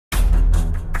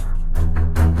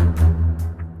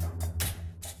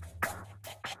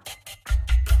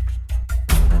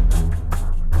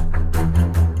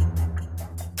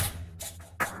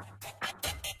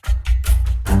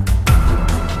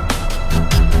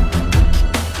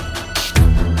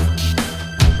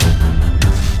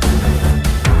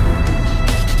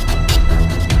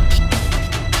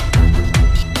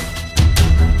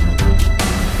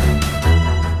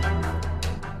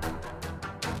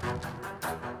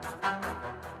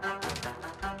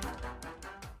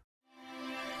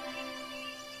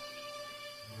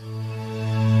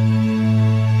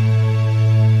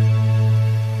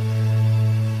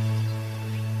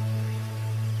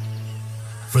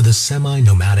the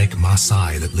semi-nomadic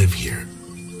Maasai that live here.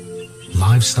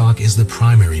 Livestock is the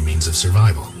primary means of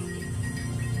survival.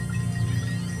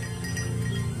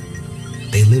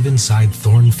 They live inside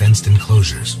thorn-fenced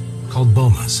enclosures called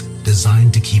bomas,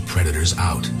 designed to keep predators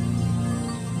out.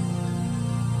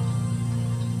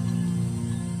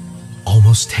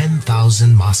 Almost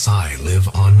 10,000 Maasai live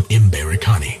on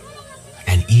Imberikani,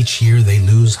 and each year they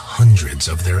lose hundreds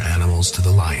of their animals to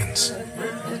the lions.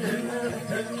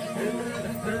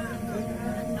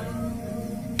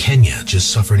 Kenya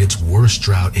just suffered its worst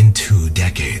drought in 2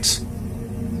 decades.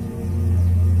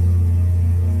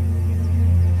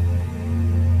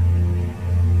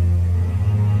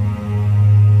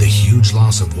 The huge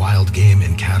loss of wild game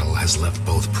and cattle has left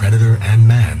both predator and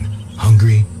man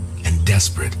hungry and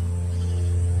desperate.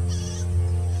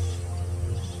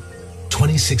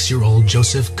 26-year-old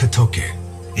Joseph Katoke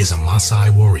is a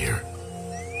Maasai warrior,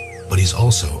 but he's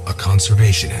also a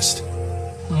conservationist.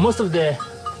 Most of the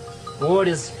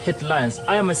warriors hate lions.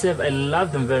 I myself, I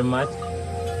love them very much.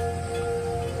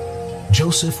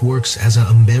 Joseph works as a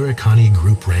Imberikani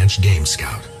group ranch game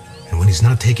scout, and when he's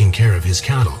not taking care of his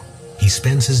cattle, he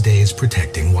spends his days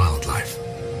protecting wildlife.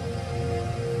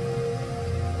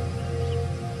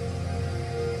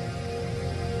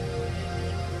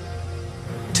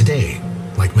 Today,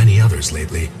 like many others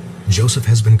lately, Joseph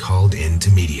has been called in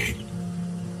to mediate.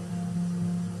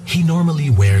 He normally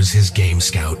wears his game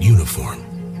scout uniform,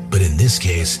 but in this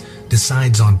case,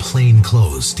 decides on plain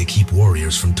clothes to keep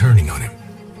warriors from turning on him.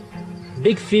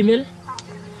 Big female,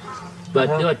 but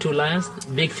there are 2 lions,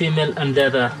 big female and the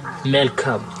other male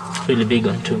cub, really big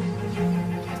one too.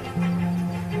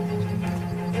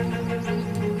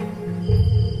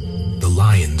 The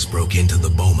lions broke into the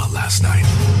boma last night.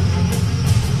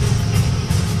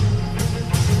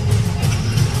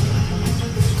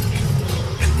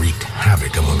 And wreaked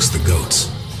havoc amongst the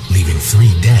goats, leaving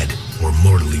 3 dead or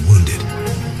mortally wounded.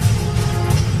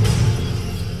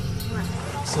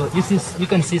 So you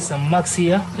can see some marks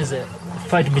here. There's a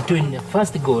fight between the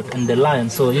first goat and the lion.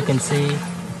 So you can see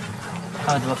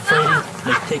how they were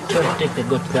fighting, trying to take the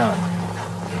goat down.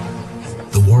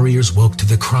 The warriors woke to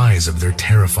the cries of their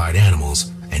terrified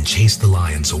animals and chased the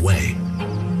lions away.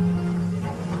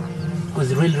 It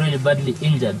was really, really badly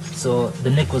injured. So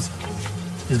the neck is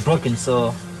broken,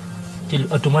 so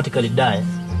it automatically died.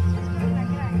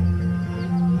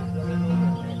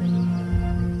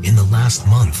 In the last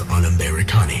month on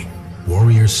Imberikani,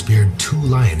 warriors speared 2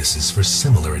 lionesses for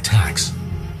similar attacks.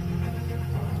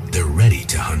 They're ready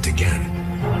to hunt again.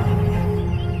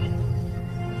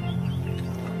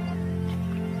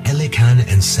 Elekan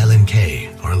and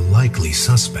Selenke are likely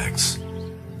suspects,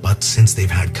 but since they've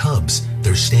had cubs,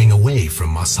 they're staying away from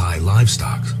Maasai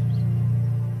livestock.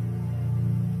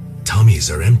 Tummies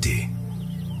are empty.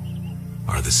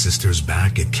 Are the sisters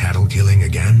back at cattle killing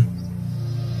again?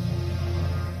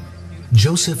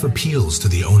 Joseph appeals to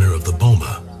the owner of the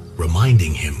boma,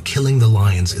 reminding him killing the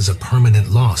lions is a permanent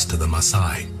loss to the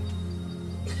Maasai.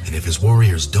 And if his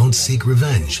warriors don't seek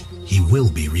revenge, he will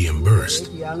be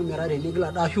reimbursed.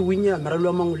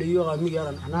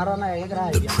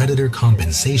 The Predator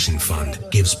Compensation Fund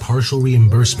gives partial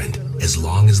reimbursement as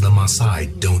long as the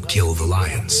Maasai don't kill the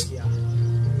lions.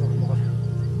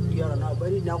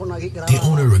 The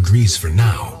owner agrees for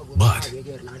now, but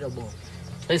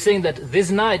They're saying that this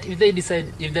night, if they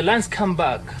decide, if the lions come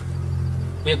back,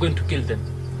 we are going to kill them.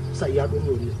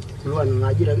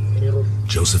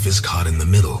 Joseph is caught in the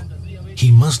middle. He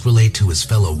must relate to his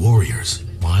fellow warriors,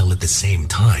 while at the same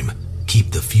time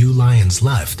keep the few lions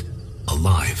left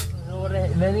alive.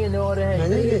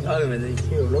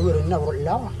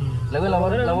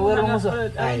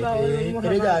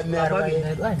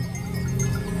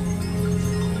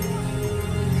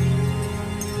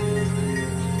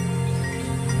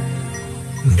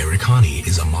 Imberikani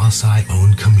is a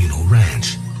Maasai-owned communal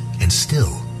ranch, and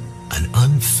still an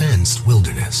unfenced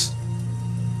wilderness.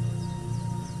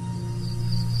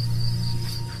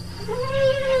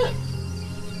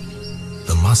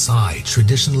 The Maasai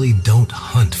traditionally don't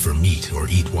hunt for meat or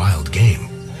eat wild game.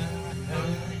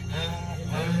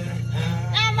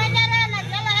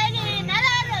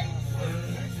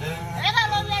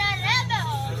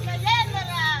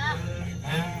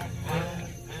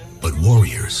 But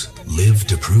warriors live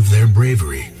to prove their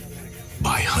bravery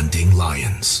by hunting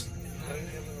lions.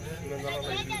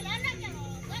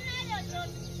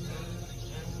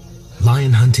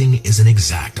 Lion hunting is an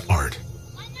exact art.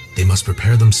 They must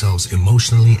prepare themselves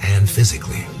emotionally and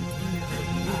physically.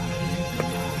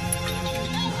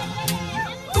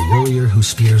 The warrior who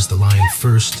spears the lion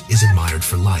first is admired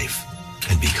for life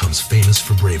and becomes famous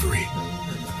for bravery.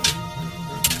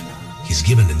 He's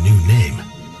given a new name,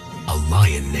 a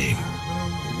lion name.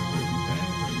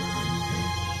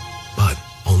 But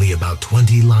only about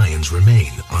 20 lions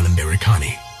remain on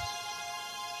Americani.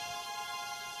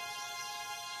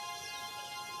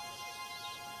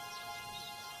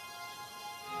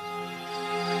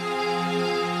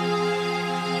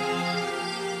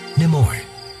 Nimoy,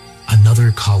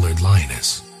 another collared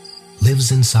lioness,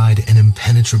 lives inside an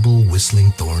impenetrable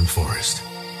whistling thorn forest.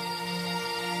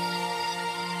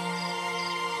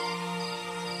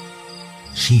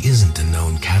 She isn't a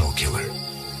known cattle killer,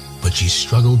 but she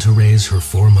struggled to raise her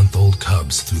 4-month-old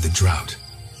cubs through the drought.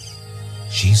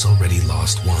 She's already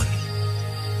lost one,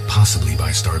 possibly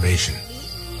by starvation.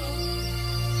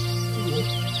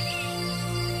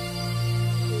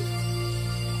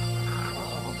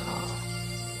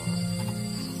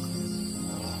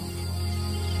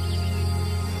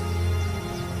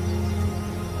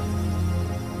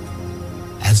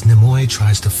 As Nimoy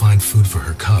tries to find food for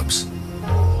her cubs,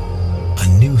 a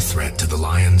new threat to the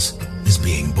lions is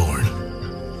being born.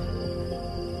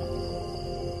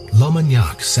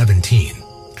 Lomanyak, 17,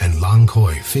 and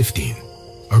Langkoi, 15,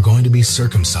 are going to be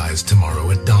circumcised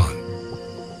tomorrow at dawn.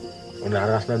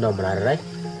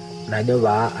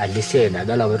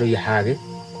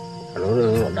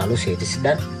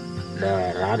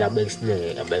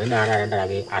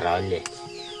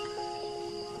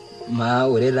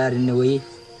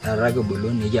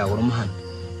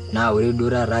 Na ore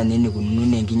dora ra nene kununu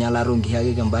ne nginyala ro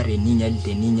ngihage kambare ni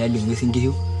nyali ngwesi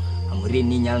ngihu amure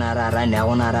ni nyala ra ne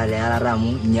ona ra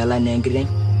mu nyala ne ngire.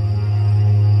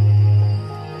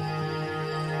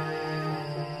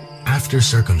 After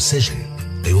circumcision,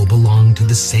 they will belong to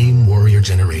the same warrior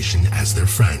generation as their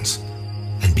friends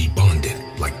and be bonded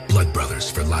like blood brothers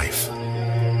for life.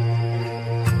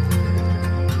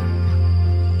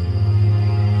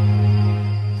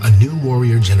 A new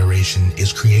warrior generation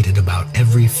is created about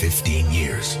every 15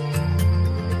 years.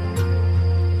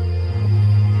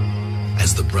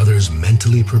 As the brothers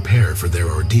mentally prepare for their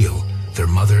ordeal, their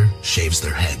mother shaves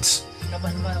their heads.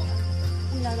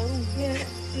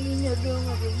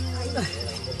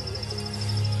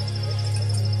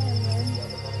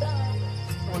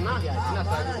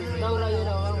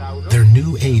 Their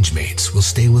new age mates will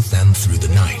stay with them through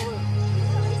the night.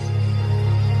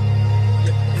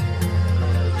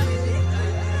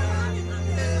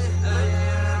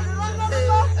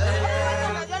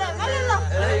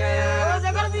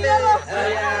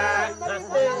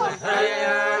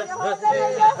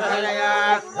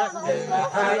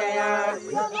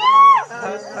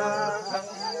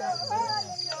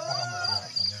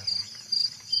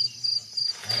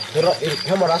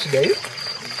 How much day?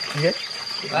 Yeah.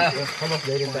 How much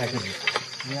day in back?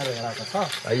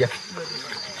 Yeah.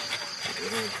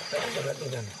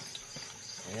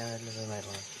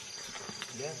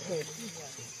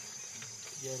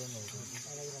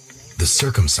 The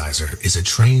circumciser is a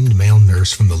trained male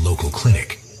nurse from the local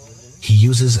clinic. He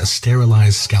uses a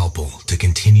sterilized scalpel to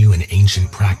continue an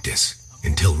ancient practice,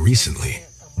 until recently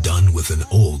done with an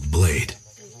old blade.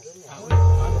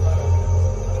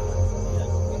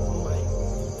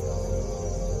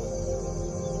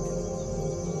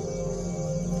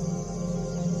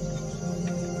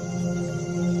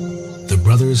 The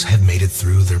brothers have made it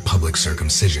through their public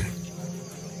circumcision.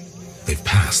 They've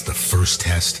passed the first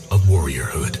test of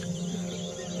warriorhood.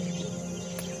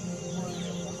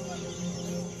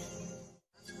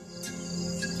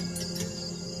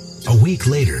 A week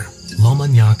later,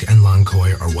 Lomanyak and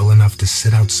Langkoi are well enough to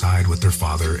sit outside with their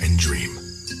father and dream.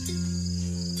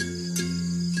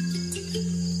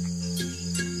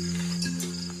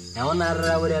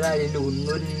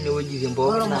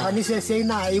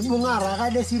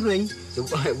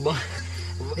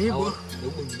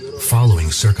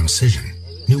 Following circumcision,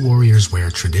 new warriors wear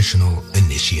traditional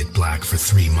initiate black for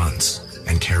 3 months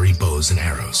and carry bows and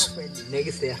arrows.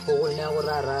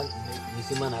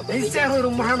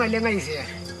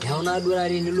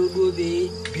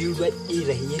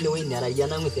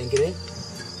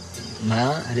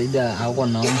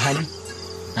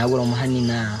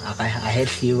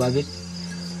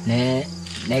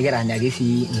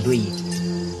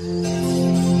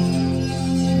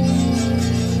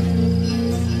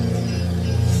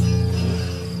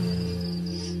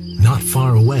 Not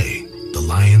far away, the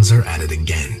lions are at it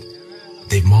again.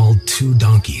 They've mauled 2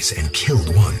 donkeys and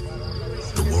killed one.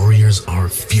 The warriors are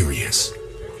furious.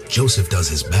 Joseph does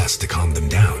his best to calm them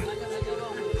down.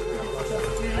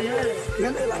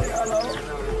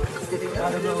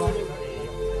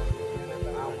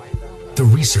 The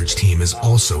research team has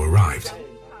also arrived.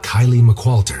 Kylie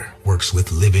McWalter works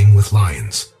with Living with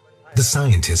Lions, the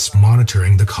scientists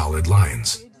monitoring the collared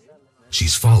lions.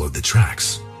 She's followed the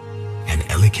tracks, and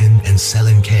Elikin and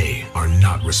Selenke are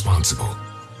not responsible.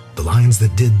 The lions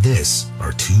that did this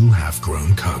are two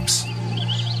half-grown cubs.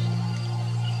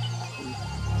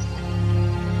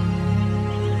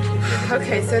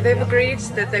 Okay, so they've agreed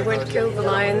that they won't kill the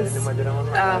lions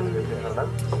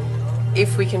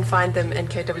if we can find them and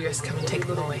KWS come and take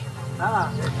them away.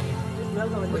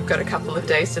 We've got a couple of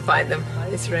days to find them.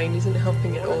 This rain isn't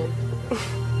helping at all.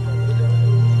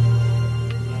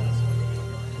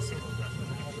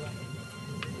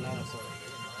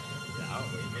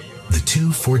 The two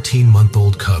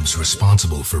 14-month-old cubs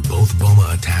responsible for both boma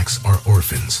attacks are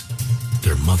orphans.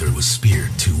 Their mother was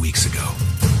speared 2 weeks ago.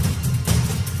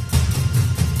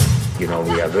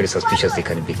 We are very suspicious they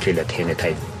can be killed at any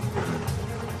time.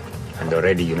 And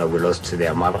already, we lost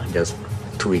their mother just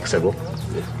 2 weeks ago.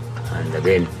 And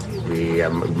again, we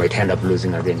might end up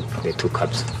losing again the two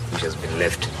cubs which has been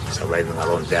left surviving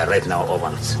alone. They are right now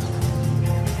orphans.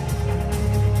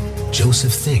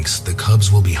 Joseph thinks the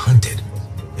cubs will be hunted,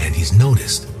 and he's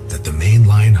noticed that the main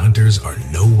lion hunters are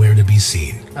nowhere to be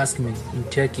seen. Ask me in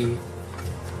Turkey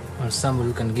or someone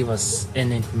who can give us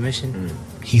any information.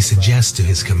 He suggests to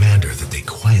his commander that they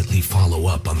quietly follow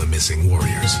up on the missing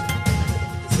warriors.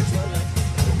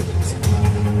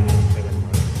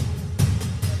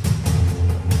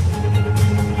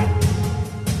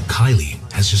 Kylie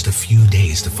has just a few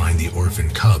days to find the orphan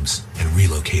cubs and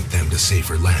relocate them to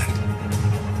safer land.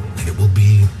 And it will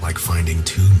be like finding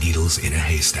two needles in a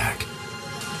haystack.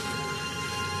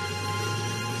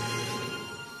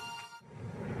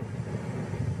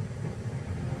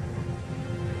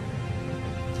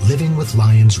 Living with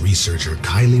Lions researcher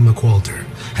Kylie McWalter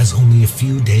has only a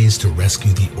few days to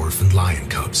rescue the orphaned lion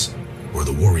cubs, or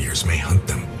the warriors may hunt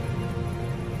them.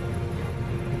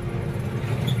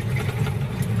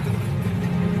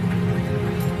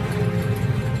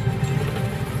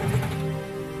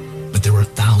 But there are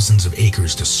thousands of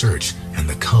acres to search, and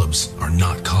the cubs are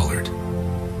not collared.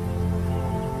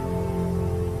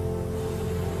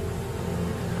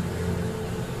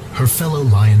 Her fellow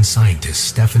lion scientist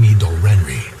Stephanie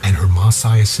Dolrenry and her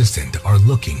Maasai assistant are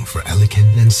looking for Elikin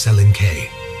and Selenke.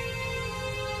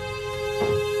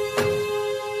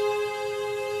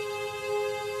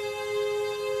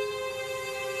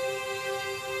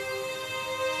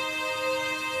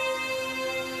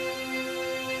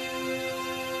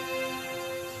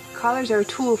 Collars are a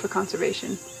tool for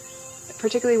conservation,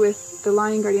 particularly with the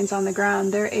lion guardians on the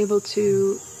ground. They're able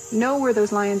to know where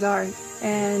those lions are,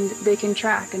 and they can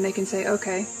track and they can say,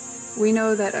 okay, we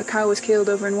know that a cow was killed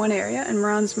over in one area and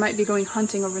Morans might be going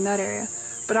hunting over in that area,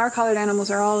 but our collared animals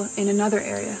are all in another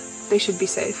area. They should be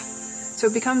safe. So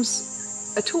it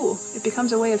becomes a tool. It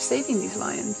becomes a way of saving these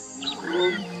lions.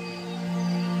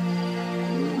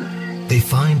 They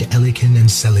find Elikin and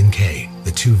Selenke,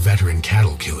 the two veteran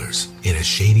cattle killers, in a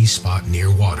shady spot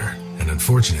near water, and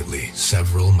unfortunately,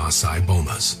 several Maasai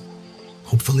bomas.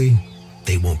 Hopefully,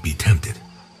 they won't be tempted.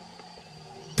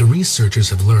 The researchers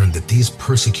have learned that these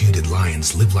persecuted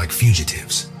lions live like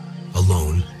fugitives,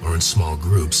 alone or in small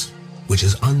groups, which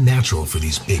is unnatural for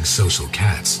these big social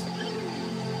cats.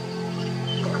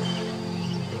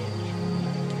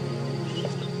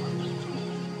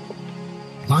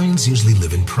 Lions usually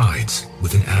live in prides,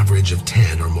 with an average of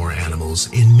 10 or more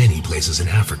animals in many places in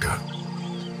Africa.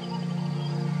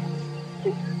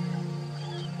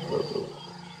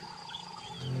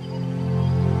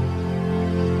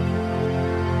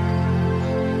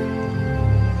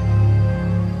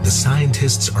 The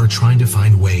scientists are trying to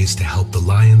find ways to help the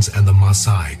lions and the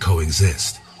Maasai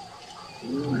coexist.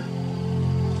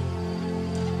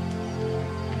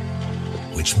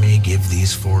 Which may give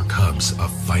these 4 cubs a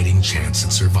fighting chance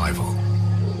at survival.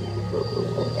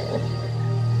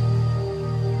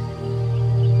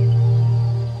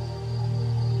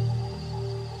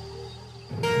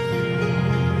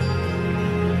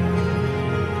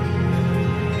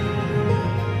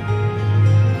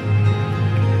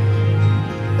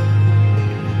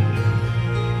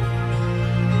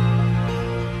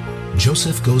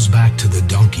 Joseph goes back to the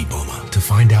donkey boma to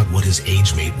find out what his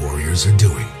age-mate warriors are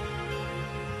doing.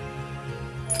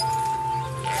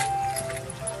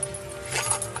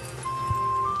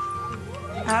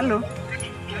 Hello.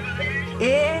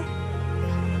 Eh?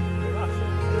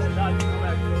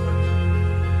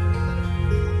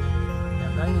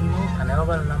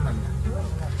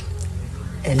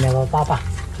 Never papa.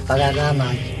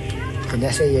 Pagana, and I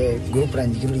say group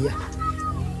and Julia.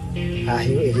 I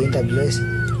hear again the bless.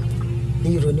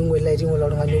 You running well, letting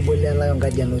along a new boiler lion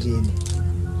guardian.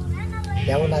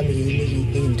 There will not be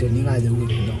into Nina the wood,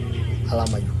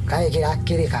 Alamayu. Kayaka,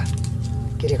 Kirika,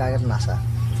 Kirika Nasa.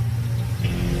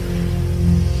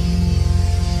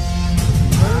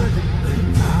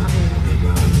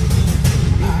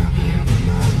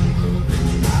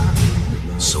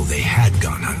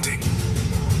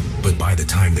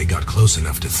 time they got close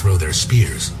enough to throw their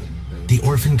spears, the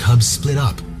orphan cubs split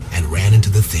up and ran into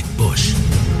the thick bush.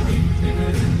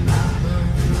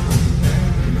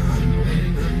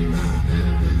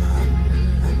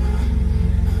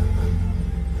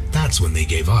 That's when they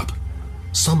gave up.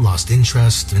 Some lost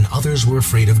interest and others were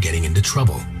afraid of getting into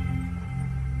trouble.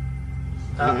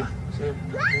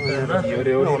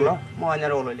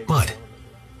 But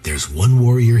there's one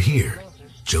warrior here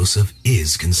Joseph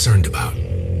is concerned about.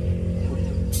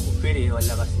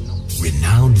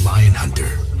 Renowned lion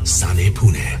hunter Sane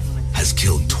Pune has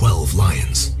killed 12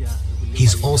 lions.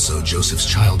 He's also Joseph's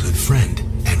childhood friend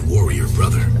and warrior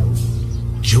brother.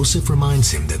 Joseph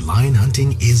reminds him that lion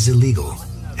hunting is illegal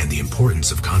and the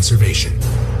importance of conservation.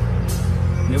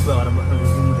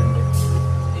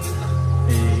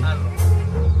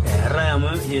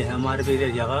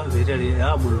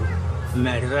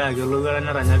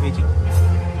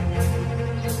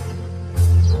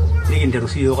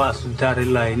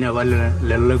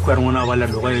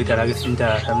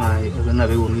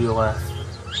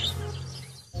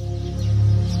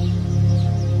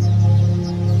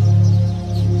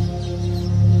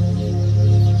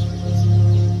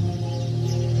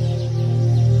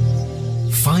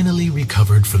 Finally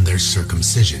recovered from their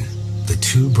circumcision, the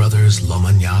two brothers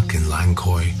Lomagnac and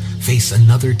Langkoy face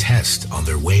another test on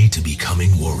their way to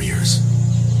becoming warriors.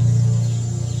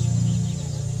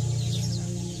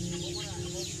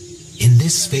 In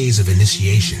this phase of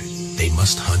initiation, they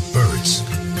must hunt birds.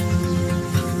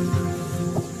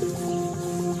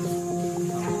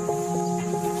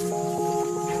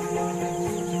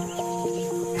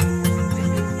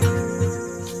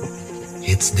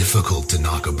 It's difficult to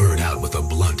knock a bird out with a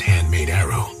blunt handmade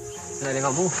arrow.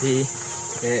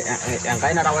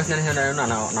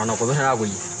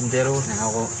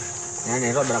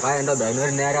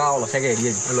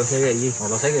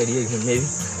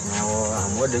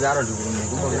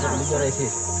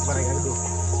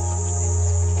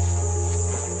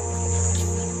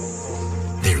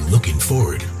 They're looking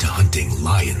forward to hunting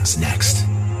lions next.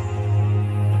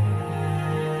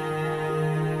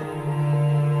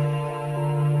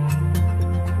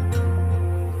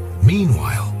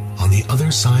 Meanwhile, on the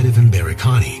other side of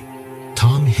Mberikani,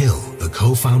 Tom Hill, the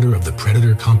co-founder of the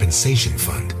Predator Compensation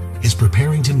Fund, is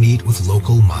preparing to meet with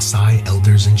local Maasai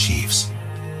elders and chiefs.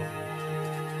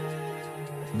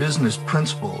 Business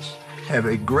principles have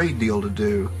a great deal to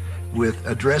do with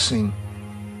addressing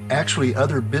actually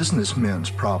other businessmen's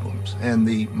problems. And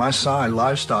the Maasai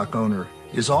livestock owner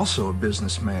is also a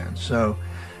businessman. So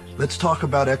let's talk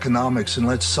about economics and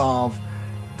let's solve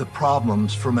the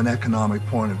problems from an economic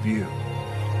point of view.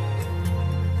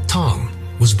 Tom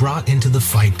was brought into the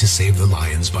fight to save the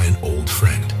lions by an old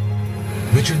friend.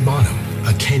 Richard Bonham,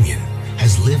 a Kenyan,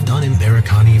 has lived on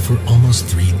Mberikani for almost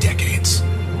 3 decades.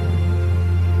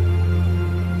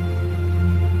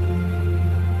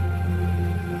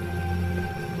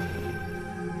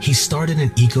 He started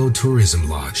an eco-tourism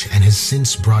lodge and has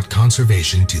since brought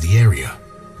conservation to the area.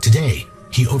 Today,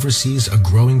 he oversees a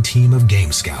growing team of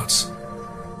game scouts.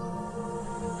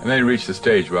 And then reached the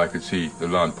stage where I could see the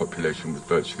lion population was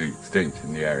virtually extinct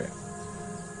in the area.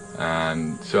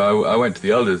 And so I went to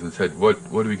the elders and said, what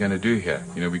are we going to do here?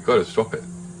 You know, we've got to stop it.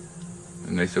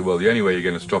 And they said, well, the only way you're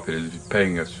going to stop it is if you're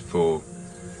paying us for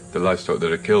the livestock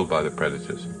that are killed by the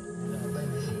predators.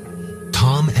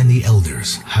 Tom and the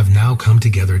elders have now come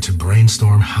together to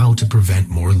brainstorm how to prevent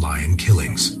more lion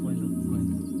killings.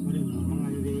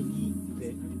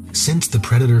 Since the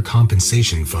Predator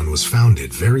Compensation Fund was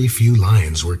founded, very few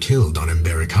lions were killed on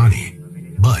Mberikani.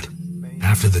 But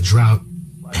after the drought,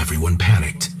 everyone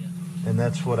panicked. And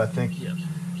that's what I think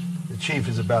the chief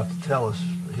is about to tell us,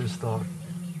 his thought.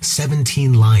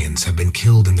 17 lions have been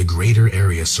killed in the greater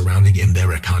area surrounding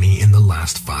Mberikani in the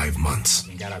last 5 months.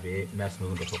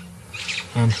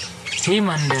 And him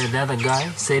and the other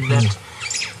guy said that,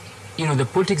 you know, the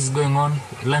politics is going on,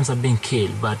 lions are being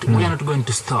killed, but we are not going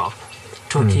to stop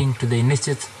talking to the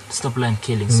initiates to stop lion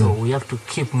killing. So we have to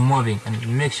keep moving and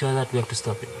make sure that we have to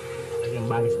stop it.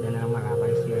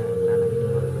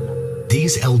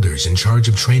 These elders in charge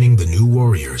of training the new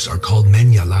warriors are called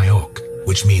Menya Layok,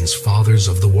 which means fathers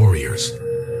of the warriors.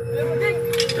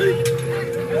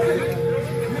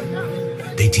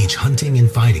 They teach hunting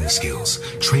and fighting skills,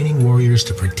 training warriors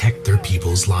to protect their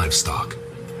people's livestock.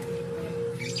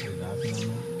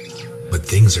 But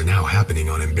things are now happening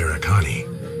on Mberikani.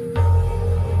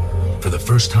 For the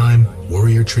first time,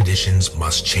 warrior traditions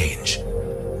must change.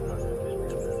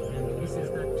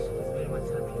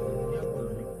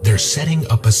 They're setting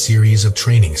up a series of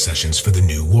training sessions for the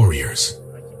new warriors.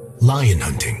 Lion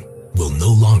hunting will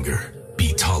no longer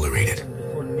be tolerated.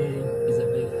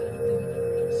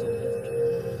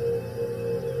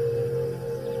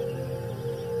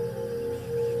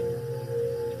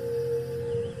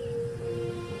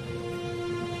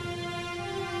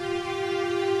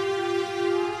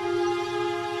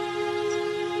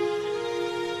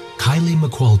 Kylie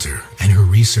McQualter and her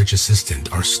research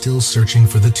assistant are still searching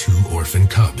for the 2 orphan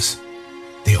cubs.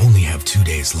 They only have 2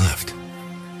 days left.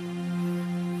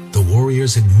 The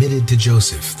warriors admitted to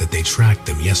Joseph that they tracked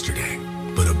them yesterday,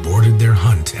 but aborted their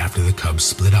hunt after the cubs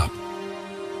split up.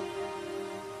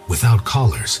 Without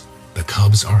collars, the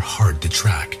cubs are hard to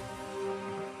track.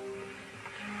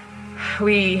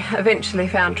 We eventually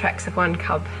found tracks of one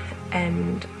cub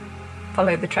and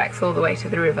followed the tracks all the way to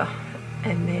the river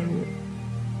and then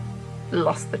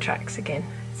lost the tracks again.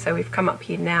 So we've come up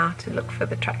here now to look for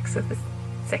the tracks of the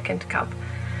second cub.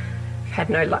 We've had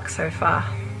no luck so far,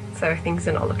 so things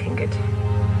are not looking good.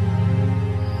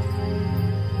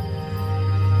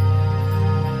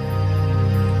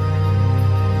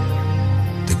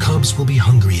 The cubs will be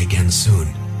hungry again soon.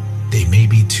 They may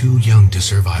be too young to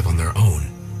survive on their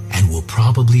own and will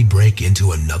probably break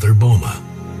into another boma.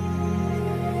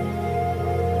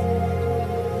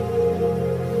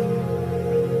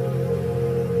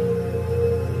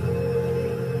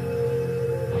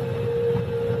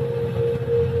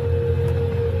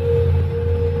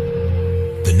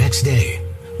 The next day,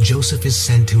 Joseph is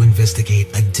sent to investigate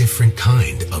a different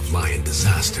kind of lion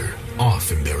disaster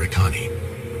off in Berikani.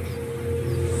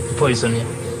 Poison, yeah.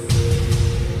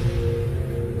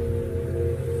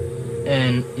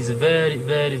 And it's a very,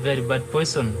 very, very bad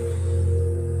poison.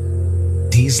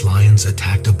 These lions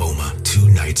attacked a boma 2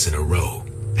 nights in a row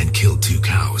and killed 2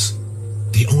 cows.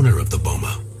 The owner of the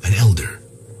boma, an elder,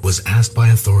 was asked by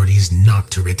authorities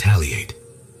not to retaliate,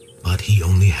 but he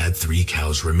only had 3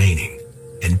 cows remaining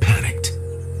and panicked.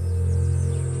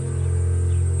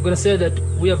 I'm gonna say that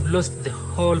we have lost the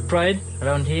whole pride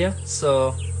around here,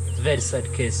 so it's a very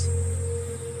sad case.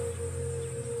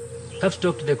 Have to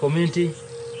talk to the community,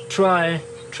 try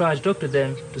to talk to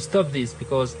them to stop this,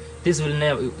 because this will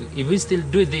never, if we still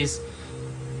do this,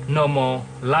 no more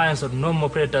lions or no more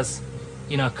predators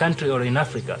in our country or in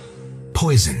Africa.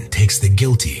 Poison takes the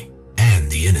guilty and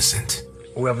the innocent.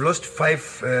 We have lost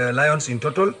 5 lions in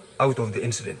total out of the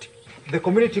incident. The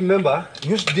community member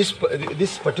used this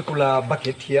particular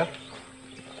bucket here.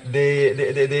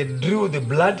 They drew the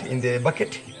blood in the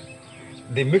bucket.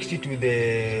 They mixed it with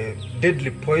the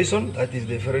deadly poison, that is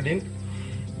the ferritin,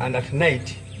 and at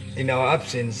night, in our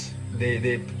absence,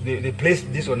 they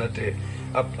placed this one at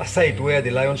a site where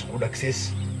the lions could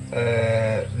access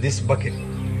this bucket.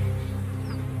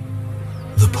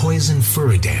 The poison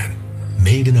ferritin,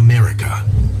 made in America,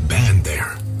 banned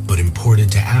there, but imported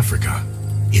to Africa,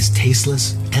 is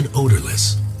tasteless and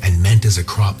odorless and meant as a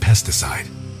crop pesticide.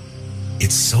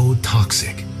 It's so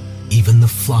toxic, even the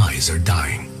flies are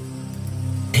dying.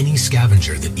 Any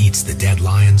scavenger that eats the dead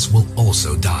lions will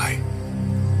also die.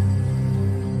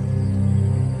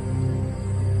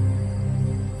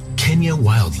 Kenya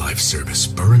Wildlife Service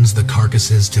burns the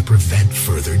carcasses to prevent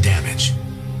further damage.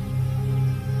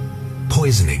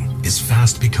 Poisoning is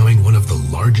fast becoming one of the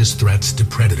largest threats to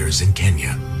predators in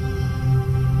Kenya.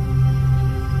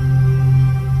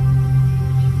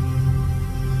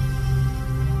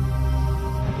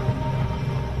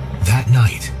 That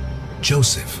night,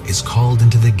 Joseph is called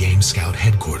into the Game Scout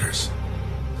headquarters.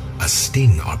 A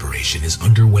sting operation is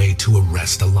underway to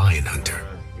arrest a lion hunter.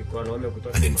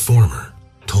 An informer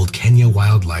told Kenya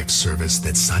Wildlife Service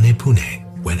that Sane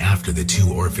Pune went after the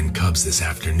 2 orphan cubs this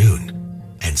afternoon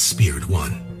and speared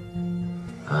one.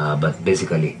 But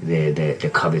basically, the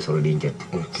cub is already injured.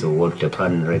 So what the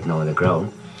plan right now on the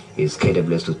ground is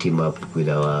KWS to team up with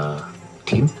our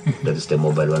team, that is the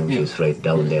mobile one, which is right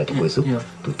down there at Kwesu,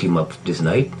 to team up this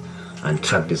night and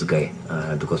track this guy,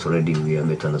 because already we are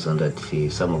made to understand that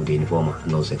some of the informer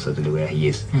knows exactly where he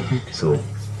is. So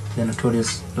the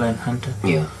notorious lion hunter.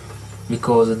 Yeah.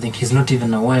 Because I think he's not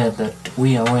even aware that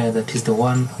we are aware that he's the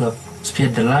one who have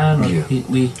speared the lion. Or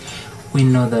we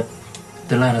know that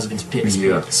the lion has been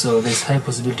speared. So there's high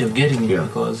possibility of getting it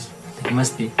because it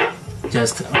must be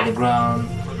just on the ground.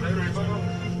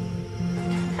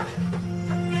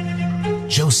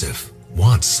 Joseph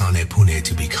wants Sane Pune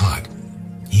to be caught,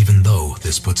 even though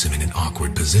this puts him in an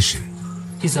awkward position.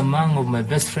 He's among of my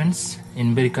best friends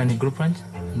in Berikani Group Ranch,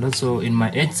 and also in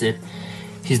my age set.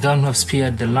 He's the one who have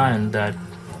speared the lion that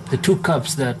the 2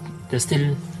 cubs that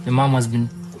the mom has been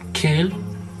killed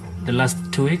the last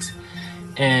 2 weeks,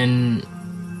 and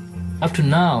up to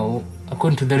now,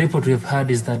 according to the report we have had,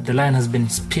 is that the lion has been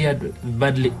speared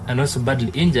badly and also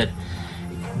badly injured.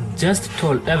 Just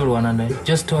told everyone, and I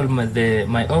just told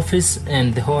my office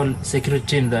and the whole security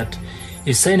team that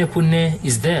if Sane Pune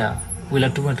is there, we'll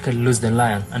automatically lose the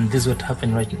lion, and this is what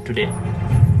happened right today.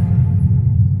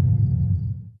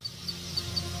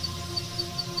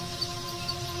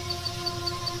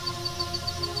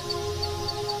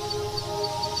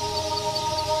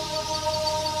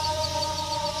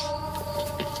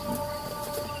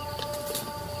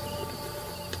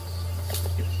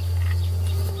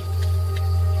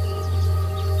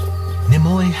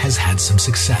 Nimoy has had some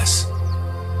success.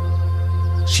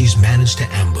 She's managed to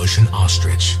ambush an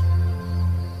ostrich.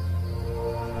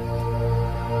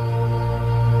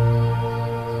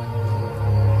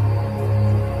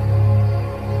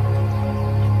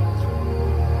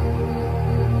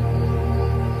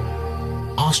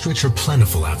 Ostrich are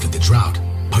plentiful after the drought,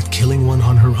 but killing one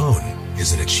on her own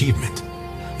is an achievement.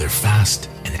 They're fast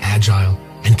and agile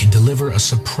and can deliver a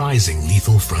surprising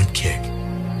lethal front kick.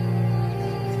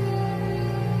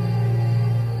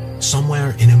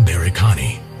 Somewhere in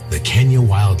Mberikani, the Kenya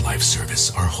Wildlife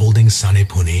Service are holding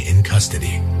Sanepune in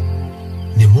custody.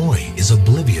 Nimoy is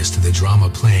oblivious to the drama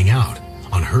playing out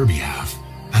on her behalf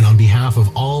and on behalf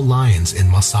of all lions in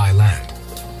Maasai land.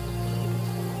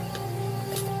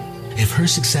 If her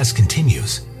success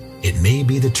continues, it may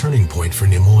be the turning point for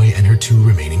Nimoy and her 2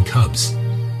 remaining cubs.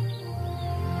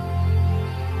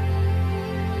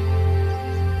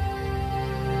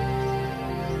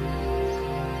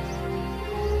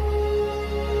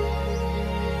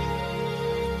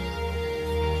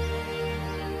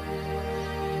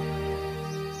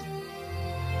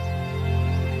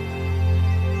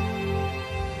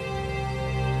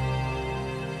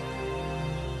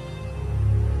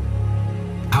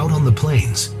 Out on the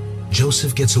plains,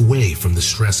 Joseph gets away from the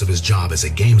stress of his job as a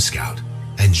game scout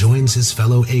and joins his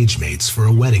fellow age mates for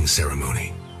a wedding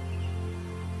ceremony.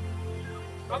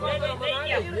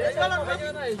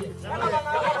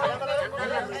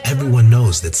 Everyone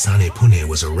knows that Sanepune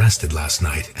was arrested last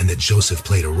night and that Joseph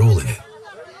played a role in it.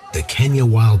 The Kenya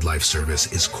Wildlife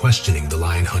Service is questioning the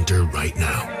lion hunter right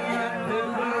now.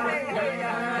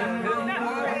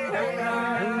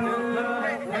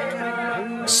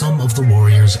 Some of the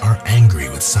warriors are angry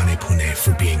with Sanepune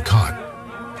for being caught.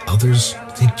 Others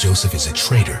think Joseph is a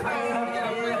traitor.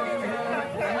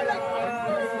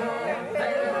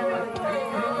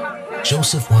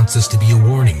 Joseph wants this to be a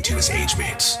warning to his age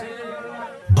mates.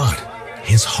 But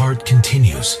his heart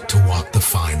continues to walk the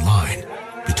fine line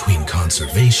between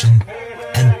conservation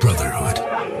and brotherhood.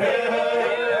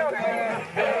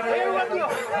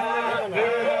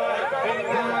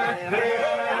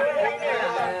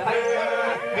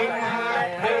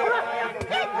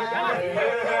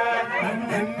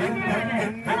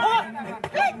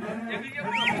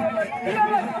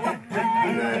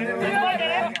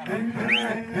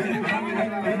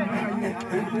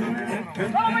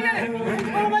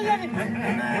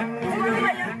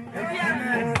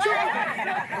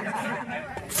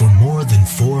 For more than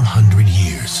 400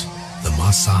 years, the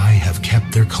Maasai have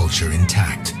kept their culture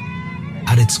intact.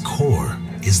 At its core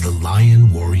is the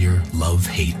lion-warrior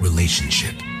love-hate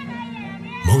relationship.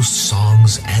 Most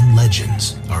songs and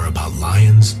legends are about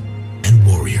lions and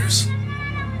warriors.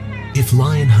 If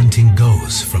lion hunting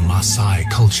goes from Maasai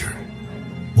culture,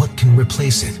 what can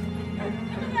replace it?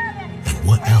 And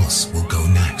what else will go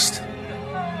next?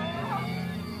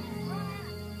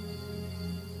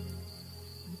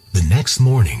 The next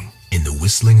morning, in the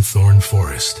whistling thorn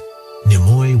forest,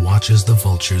 Nimoy watches the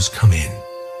vultures come in,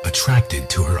 attracted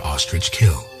to her ostrich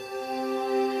kill.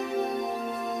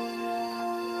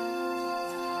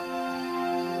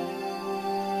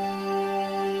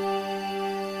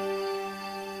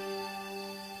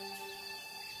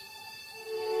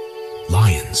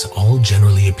 Lions all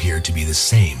generally appear to be the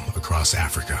same across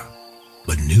Africa,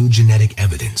 but new genetic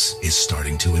evidence is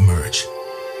starting to emerge.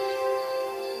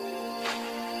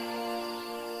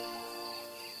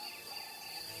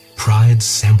 Prides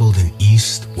sampled in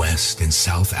East, West, and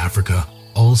South Africa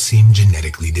all seem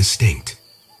genetically distinct,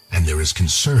 and there is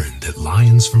concern that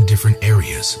lions from different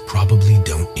areas probably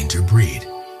don't interbreed.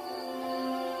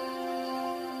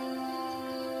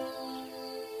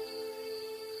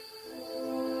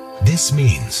 This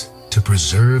means, to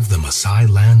preserve the Maasai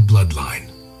land bloodline,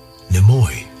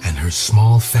 Nimoy and her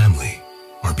small family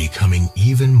are becoming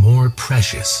even more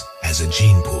precious as a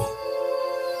gene pool.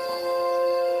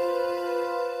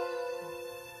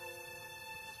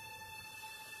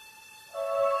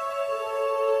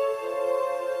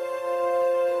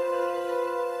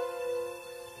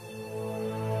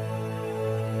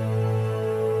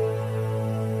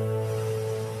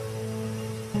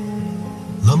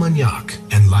 Lamanyak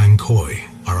and Lankoi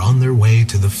are on their way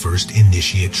to the first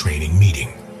initiate training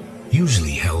meeting,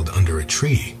 usually held under a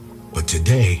tree, but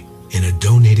today in a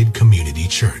donated community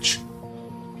church.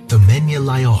 The Menya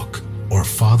Layok, or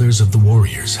Fathers of the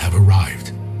Warriors, have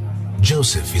arrived.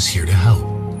 Joseph is here to help.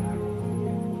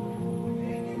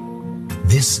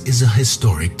 This is a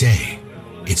historic day.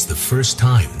 It's the first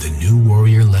time the new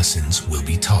warrior lessons will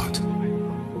be taught.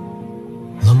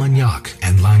 Lamanyak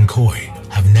and Lankoi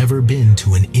have never been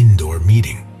to an indoor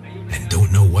meeting and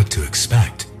don't know what to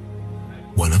expect.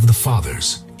 One of the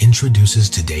fathers introduces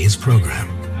today's program.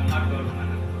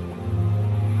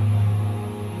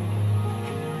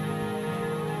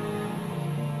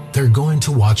 They're going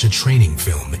to watch a training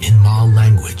film in Ma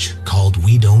language called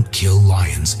We Don't Kill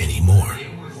Lions Anymore.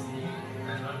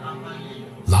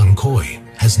 Lang Koi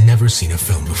has never seen a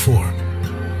film before.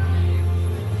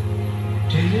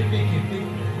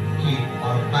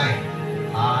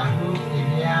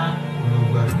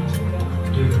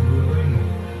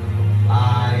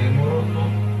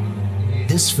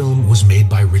 This film was made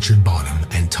by Richard Bonham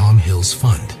and Tom Hill's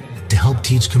Fund to help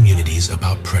teach communities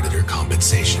about predator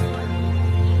compensation.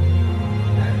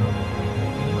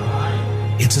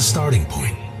 It's a starting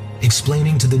point,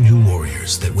 explaining to the new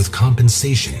warriors that with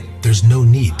compensation, there's no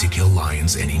need to kill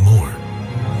lions anymore.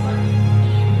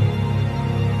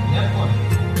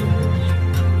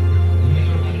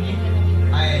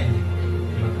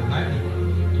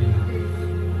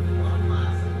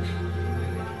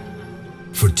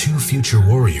 For two future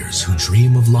warriors who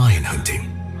dream of lion hunting,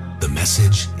 the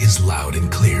message is loud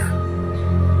and clear.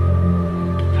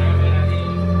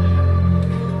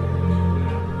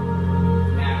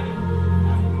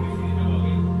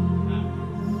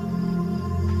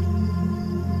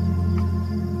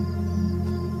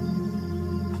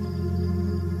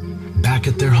 Back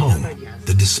at their home,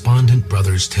 the despondent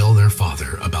brothers tell their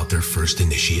father about their first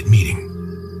initiate meeting.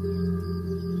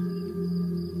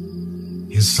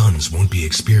 His sons won't be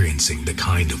experiencing the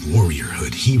kind of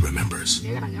warriorhood he remembers.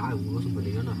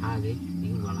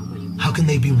 How can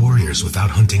they be warriors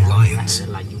without hunting lions?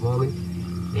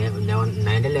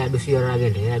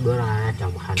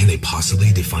 Can they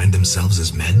possibly define themselves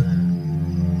as men?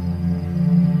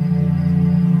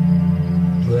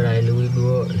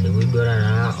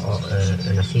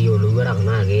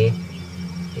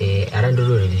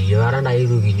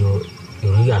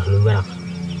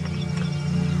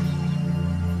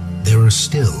 There are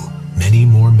still many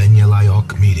more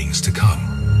Menyalayok meetings to come.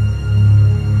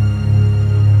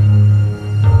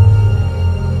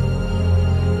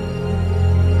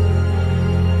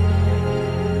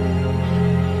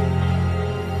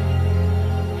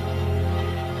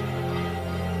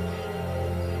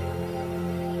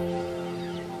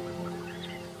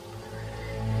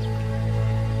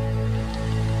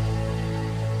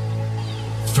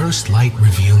 First light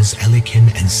reveals Elikin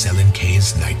and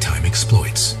Selenkei's nighttime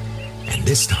exploits. And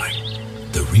this time,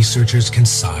 the researchers can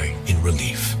sigh in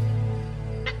relief.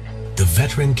 The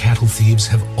veteran cattle thieves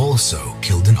have also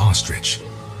killed an ostrich.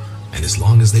 And as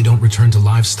long as they don't return to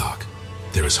livestock,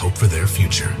 there is hope for their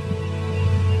future.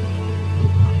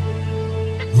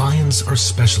 Lions are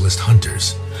specialist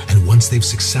hunters, and once they've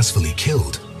successfully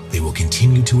killed, they will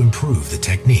continue to improve the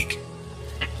technique.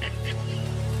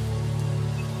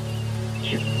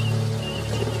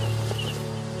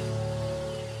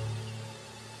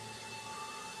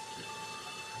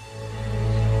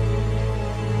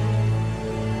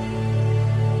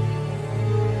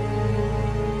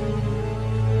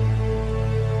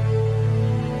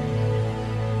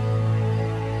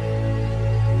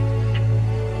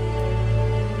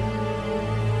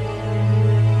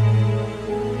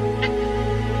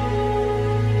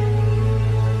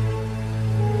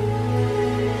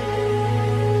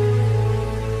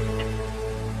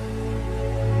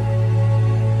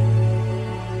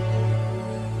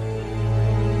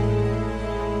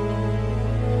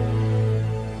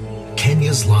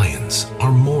 Kenya's lions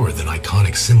are more than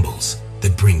iconic symbols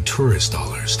that bring tourist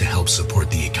dollars to help support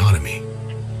the economy.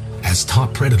 As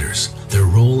top predators, their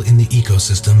role in the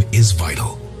ecosystem is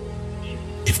vital.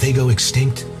 If they go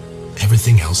extinct,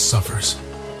 everything else suffers,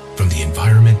 from the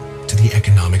environment to the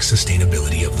economic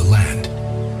sustainability of the land.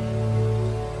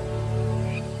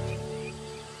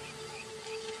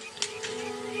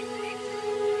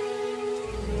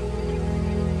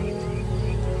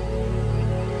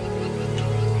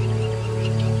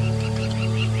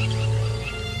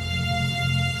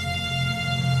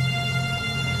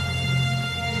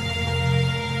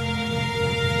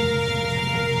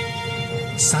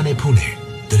 Sanepune,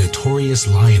 the notorious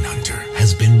lion hunter,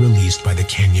 has been released by the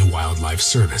Kenya Wildlife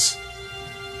Service.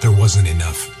 There wasn't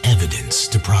enough evidence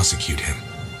to prosecute him.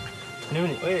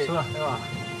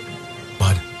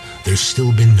 But there's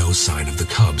still been no sign of the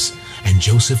cubs, and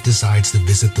Joseph decides to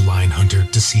visit the lion hunter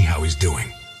to see how he's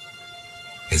doing.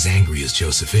 As angry as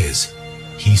Joseph is,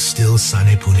 he's still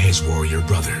Sanepune's warrior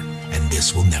brother, and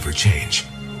this will never change.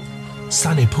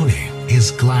 Sanepune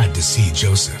is glad to see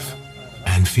Joseph,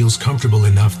 and feels comfortable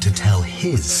enough to tell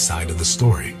his side of the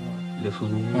story.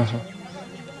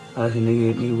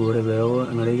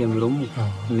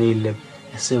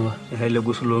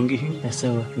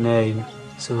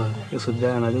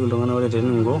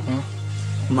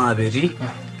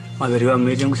 Maberiwa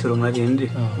meeting surunga dindi.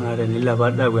 Are nila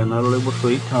bada when all over to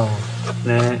it.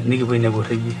 Niki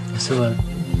Borigi. So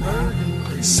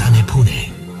Sanepune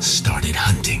started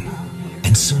hunting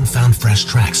and soon found fresh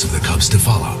tracks of the cubs to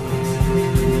follow.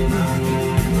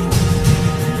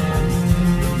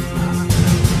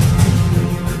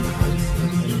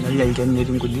 I can meet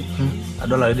him good. I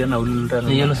don't like them. I will tell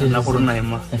you.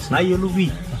 Na yellow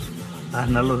bee.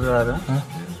 And a lot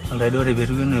and I don't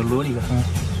ever win a lorry.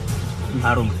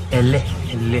 Arum, Elle.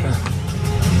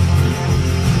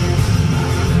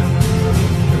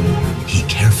 He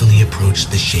carefully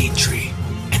approached the shade tree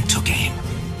and took aim.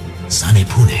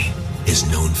 Sanepune is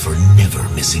known for never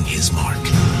missing his mark.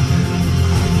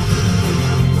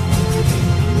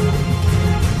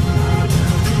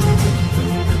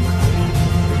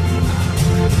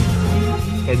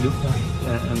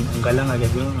 Galanga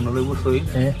gabi no go so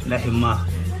nahima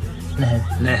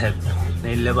nahab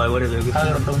nille ba wore be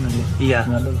iya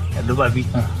do ba bi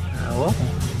o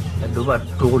do ba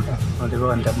tugul o de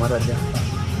ba anda marada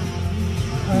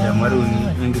ya maru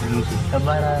ngi nusu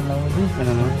tabara na mudu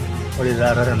ore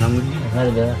rara na mudu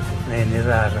ne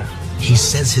rara. He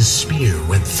says his spear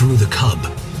went through the cub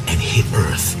and hit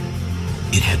earth.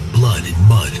 It had blood and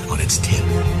mud on its tip.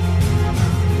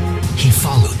 He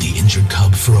followed the injured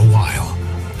cub for a while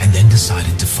and then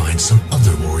decided to find some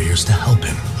other warriors to help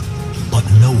him. But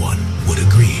no one would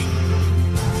agree.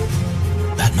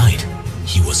 That night,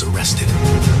 he was arrested.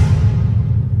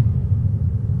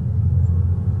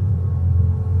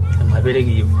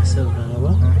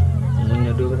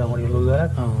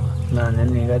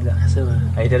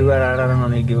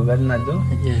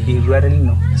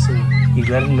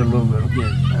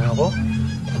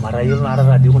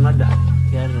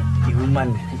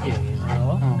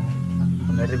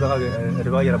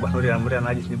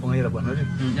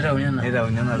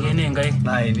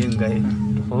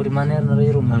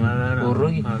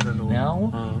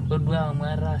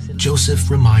 Joseph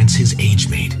reminds his age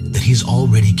mate that he's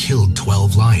already killed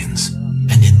 12 lions,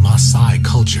 and in Maasai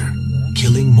culture,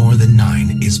 killing more than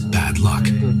 9 is bad luck.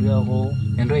 He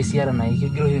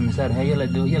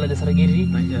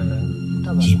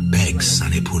begs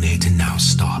Sanepune to now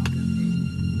stop.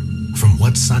 From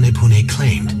what Sanepune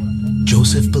claimed,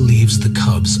 Joseph believes the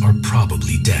cubs are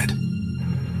probably dead.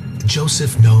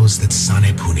 Joseph knows that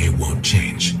Sanepune won't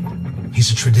change. He's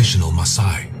a traditional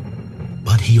Maasai,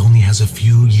 but he only has a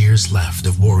few years left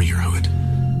of warriorhood.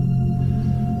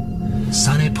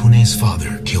 Sanepune's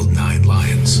father killed 9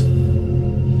 lions.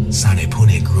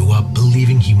 Sanepune grew up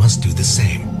believing he must do the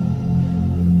same.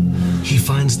 He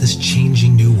finds this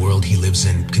changing new world he lives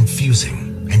in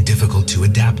confusing and difficult to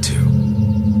adapt to.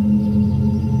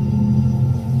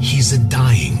 He's a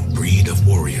dying breed of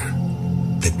warrior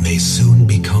that may soon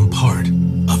become part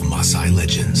of Maasai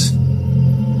legends.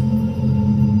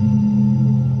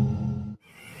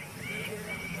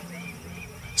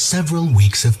 Several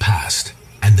weeks have passed,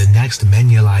 and the next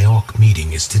Menyalayok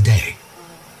meeting is today.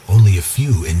 Only a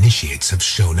few initiates have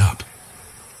shown up.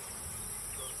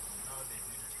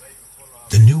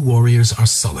 The new warriors are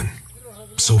sullen.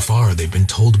 So far, they've been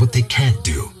told what they can't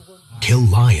do: kill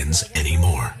lions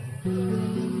anymore.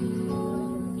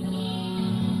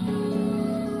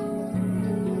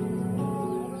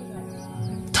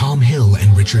 Tom Hill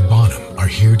and Richard Bonham are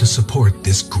here to support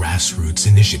this grassroots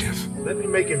initiative. Let me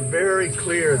make it very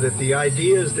clear that the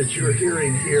ideas that you're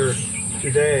hearing here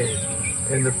today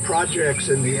and the projects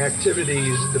and the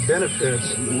activities, the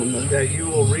benefits that you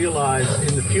will realize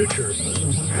in the future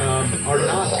are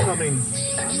not coming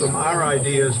from our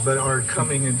ideas, but are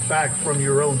coming, in fact, from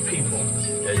your own people.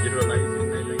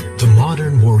 The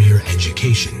modern warrior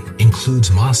education includes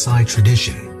Maasai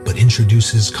tradition, but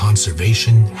introduces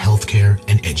conservation, healthcare,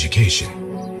 and education.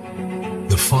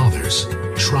 The fathers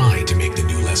try to make the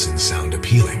new lessons sound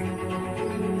appealing.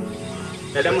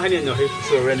 So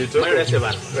when we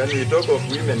talk of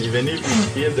women, even if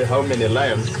you hear how many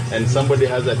lions and somebody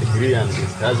has a degree and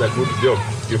has a good job,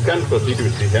 you can't proceed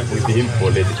with him for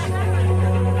lady.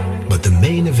 But the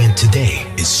main event today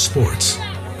is sports,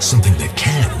 something that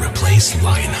can replace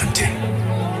lion hunting.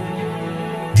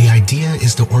 The idea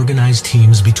is to organize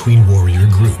teams between warrior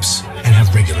groups and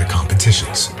have regular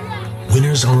competitions.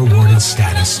 Winners are awarded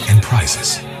status and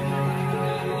prizes.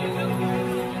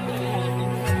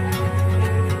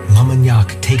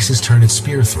 Mamanyak takes his turn at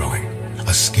spear throwing,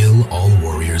 a skill all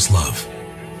warriors love,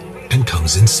 and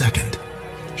comes in second.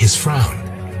 His frown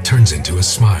turns into a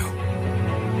smile.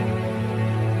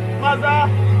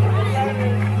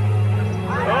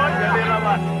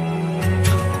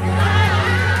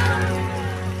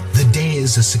 The day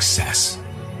is a success,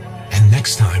 and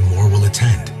next time more will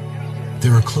attend.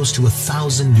 there are close to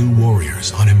 1,000 new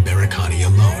warriors on Mberikani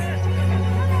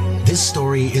alone. This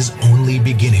story is only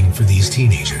beginning for these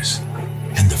teenagers,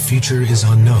 and the future is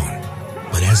unknown.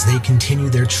 But as they continue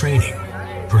their training,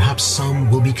 perhaps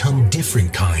some will become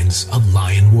different kinds of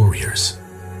lion warriors.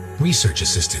 Research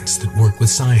assistants that work with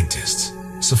scientists,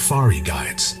 safari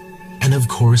guides, and of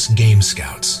course game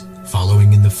scouts,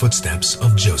 following in the footsteps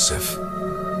of Joseph.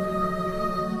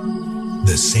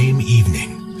 The same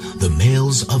evening, the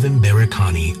males of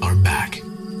Mberikani are back.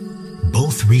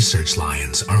 Both research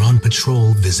lions are on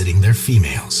patrol visiting their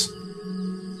females.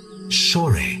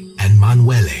 Shore and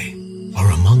Manuele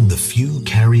are among the few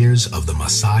carriers of the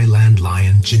Maasai land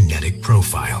lion genetic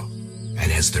profile,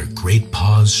 and as their great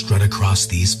paws strut across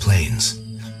these plains,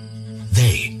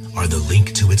 they are the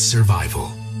link to its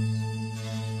survival.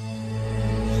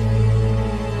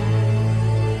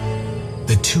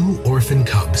 The two orphan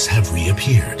cubs have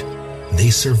reappeared. They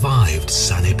survived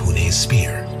Sanepune's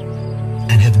spear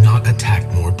and have not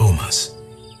attacked more bomas.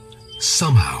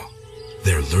 Somehow,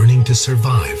 they're learning to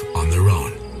survive on their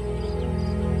own.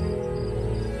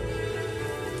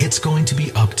 It's going to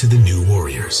be up to the new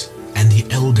warriors and the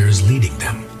elders leading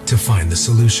them to find the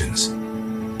solutions.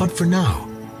 But for now,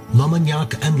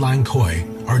 Lomanyak and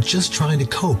Langkoi are just trying to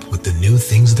cope with the new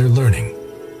things they're learning.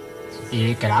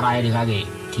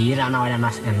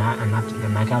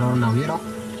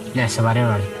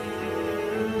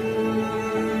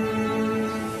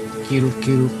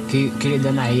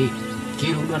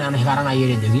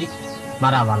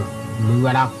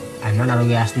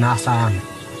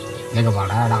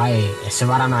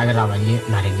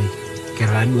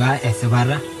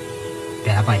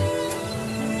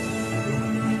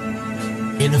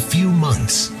 In a few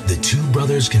months, the two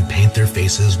brothers can paint their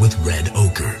faces with red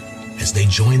ochre as they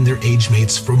join their age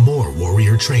mates for more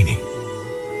warrior training.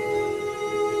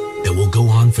 That will go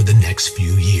on for the next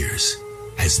few years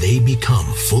as they become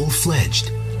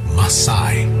full-fledged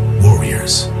Maasai.